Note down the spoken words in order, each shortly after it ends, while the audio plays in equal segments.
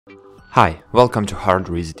Hi, welcome to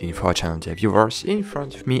HardReset.Info channel, dear viewers. In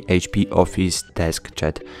front of me HP Office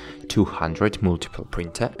DeskJet 200 multiple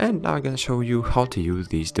printer, and now I'm gonna show you how to use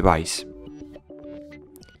this device.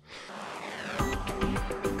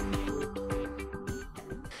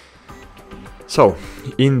 So,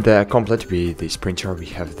 in the complete with this printer we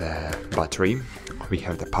have the battery, we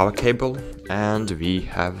have the power cable, and we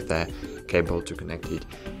have the cable to connect it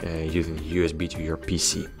using USB to your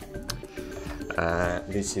PC.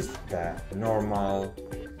 This is the normal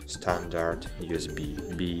standard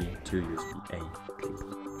USB-B to USB-A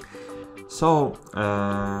cable. So,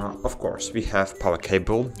 of course, we have power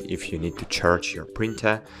cable if you need to charge your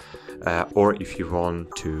printer, or if you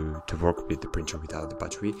want to work with the printer without the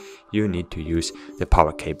battery, you need to use the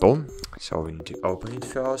power cable. So we need to open it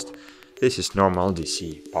first. This is normal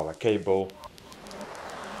DC power cable.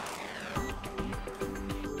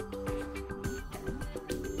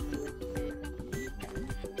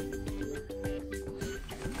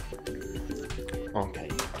 Okay,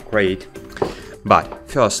 great. But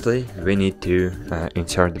firstly, we need to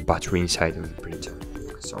insert the battery inside of the printer.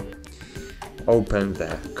 So open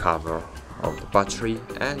the cover of the battery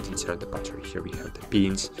and insert the battery. Here we have the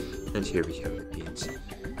pins, and here we have the pins.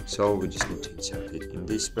 So we just need to insert it in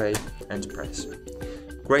this way and press.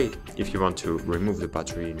 Great. If you want to remove the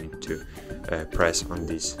battery, you need to press on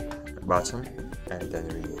this button and then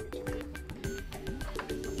remove it.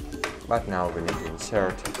 But now we need to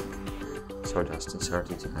insert. So just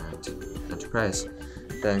insert it and press,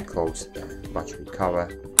 then close the battery cover,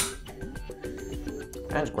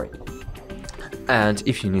 and great. And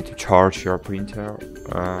if you need to charge your printer,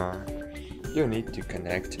 you need to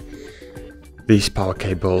connect this power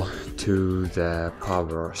cable to the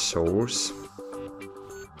power source.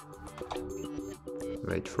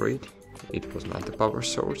 Wait for it. It was not the power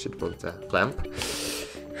source, it was the lamp.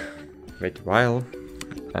 Wait a while,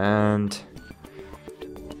 and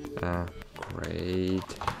great.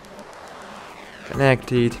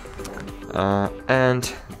 Connect it,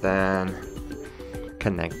 and then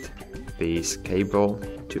connect this cable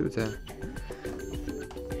to the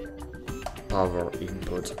power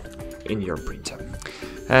input in your printer.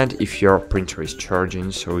 And if your printer is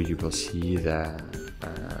charging, so you will see the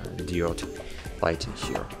diode lighting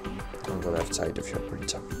here on the left side of your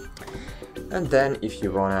printer. And then if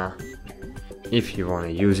you wanna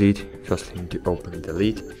use it, first you need to open the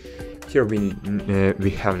lid. Here we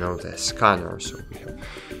have now the scanner, so we have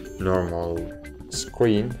normal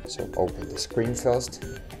screen. So open the screen first.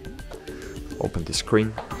 Open the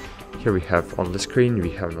screen. Here we have on the screen, we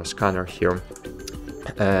have no scanner here.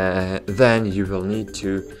 Then you will need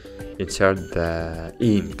to insert the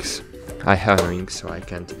inks. I have no inks, so I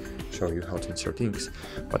can't show you how to insert inks,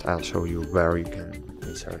 but I'll show you where you can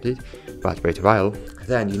insert it. But wait a while.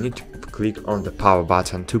 Then you need to click on the power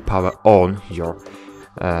button to power on your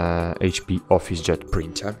HP Office Jet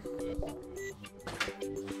printer.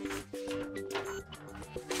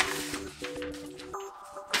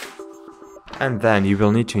 And then you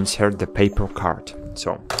will need to insert the paper card.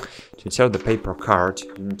 So to insert the paper card,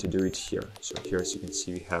 you need to do it here. So here, as you can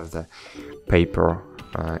see, we have the paper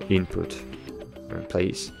input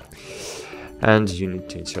place, and you need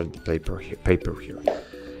to insert the paper here.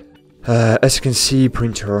 As you can see,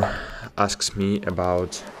 printer asks me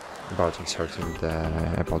about installing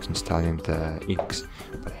the inks,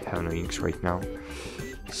 but I have no inks right now,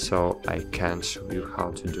 so I can't show you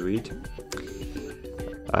how to do it.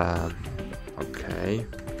 Okay,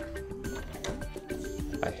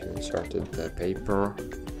 I have inserted the paper.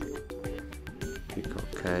 Click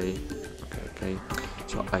OK.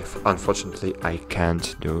 So unfortunately I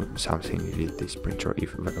can't do something with this printer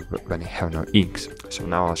when I have no inks. So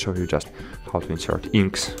now I'll show you just how to insert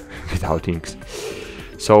inks without inks.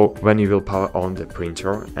 So when you will power on the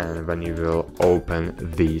printer and when you will open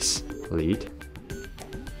this lid,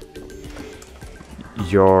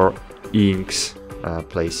 your inks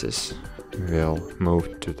places will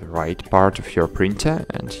move to the right part of your printer,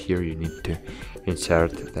 and here you need to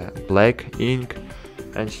insert the black ink,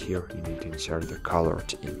 and here you need to insert the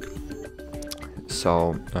colored ink.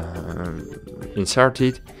 So insert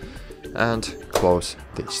it and close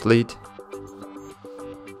this lid.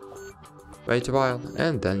 Wait a while,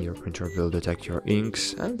 and then your printer will detect your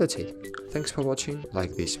inks, and that's it. Thanks for watching.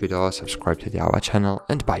 Like this video, subscribe to our channel,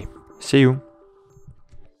 and bye. See you.